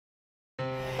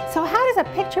So how does a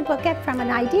picture book get from an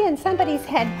idea in somebody's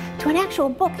head to an actual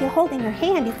book you hold in your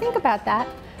hand? You think about that.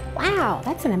 Wow,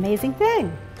 that's an amazing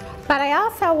thing. But I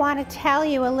also want to tell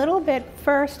you a little bit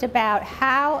first about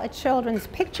how a children's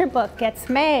picture book gets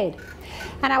made.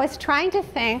 And I was trying to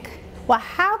think, well,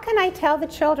 how can I tell the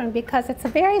children, because it's a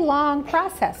very long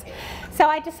process. So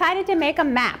I decided to make a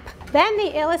map. Then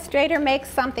the illustrator makes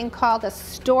something called a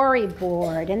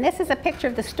storyboard. And this is a picture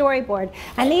of the storyboard.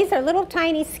 And these are little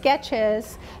tiny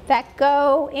sketches that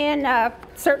go in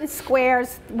certain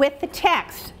squares with the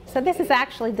text. So this is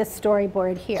actually the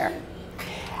storyboard here.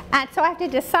 And so I have to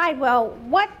decide, well,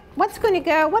 what's going to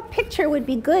go, what picture would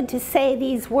be good to say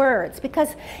these words?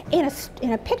 Because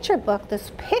in a picture book,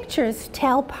 those pictures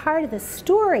tell part of the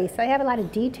story. So they have a lot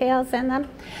of details in them.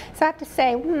 So I have to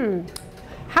say,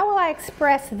 how will I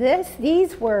express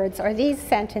these words or these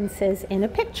sentences in a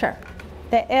picture?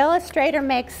 The illustrator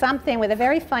makes something with a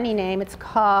very funny name. It's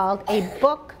called a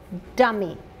book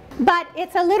dummy. But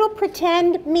it's a little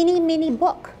pretend mini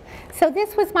book. So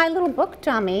this was my little book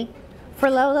dummy for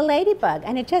Lola Ladybug,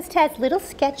 and it just has little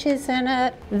sketches in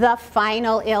it. The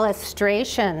final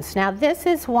illustrations. Now this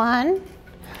is one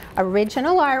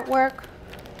original artwork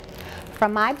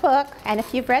from my book, and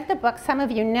if you've read the book, some of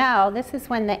you know, this is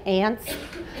when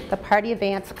the party of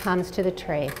ants comes to the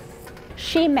tree.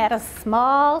 She met a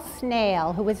small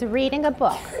snail who was reading a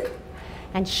book,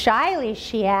 and shyly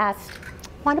she asked,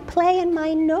 "Want to play in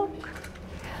my nook?"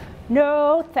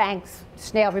 "No, thanks,"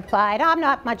 Snail replied. "I'm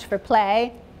not much for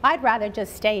play. I'd rather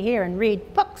just stay here and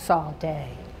read books all day."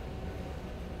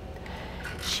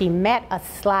 She met a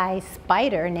sly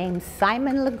spider named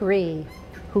Simon Legree,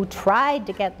 who tried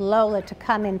to get Lola to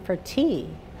come in for tea.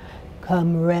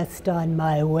 "Come rest on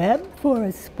my web for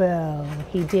a spell,"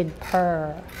 he did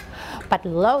purr. But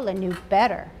Lola knew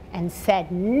better and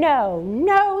said, "No,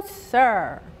 no,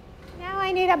 sir. Now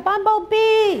I need a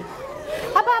bumblebee. A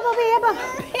bumblebee, a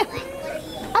bumblebee,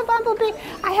 a bumblebee."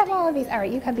 I have all of these. All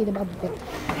right, you can be the bumblebee.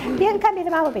 You can be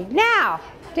the bumblebee. Now,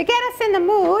 to get us in the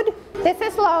mood, this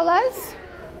is Lola's.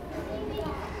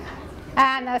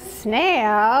 And the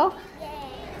snail,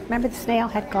 remember the snail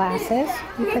had glasses?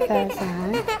 You put those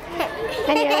on.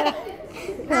 And your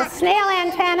little snail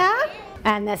antenna.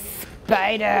 And the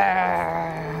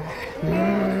spider.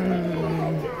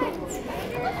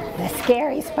 The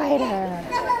scary spider.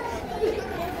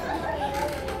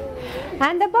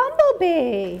 And the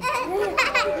bumblebee.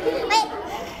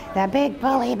 The big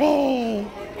bully bee.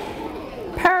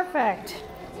 Perfect.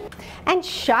 And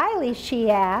shyly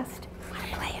she asked, "Want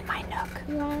to play in my nook?"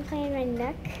 You want to play in my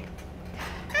nook?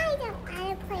 I don't want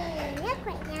to play in my nook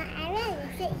right now. I'd rather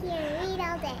sit here and read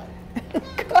all day.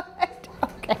 Good.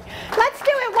 Okay. Let's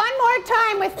do it one more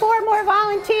time with 4 more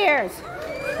volunteers.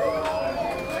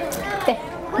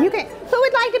 Who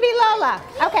would like to be Lola?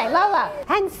 Okay, Lola.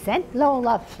 And sent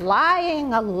Lola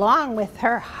flying along with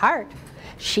her heart.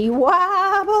 She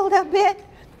wobbled a bit,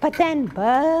 but then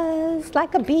buzzed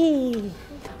like a bee.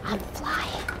 "I'm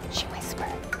flying," she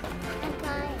whispered. I'm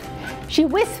flying. She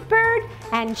whispered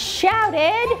and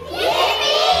shouted,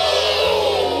 "Yippee!"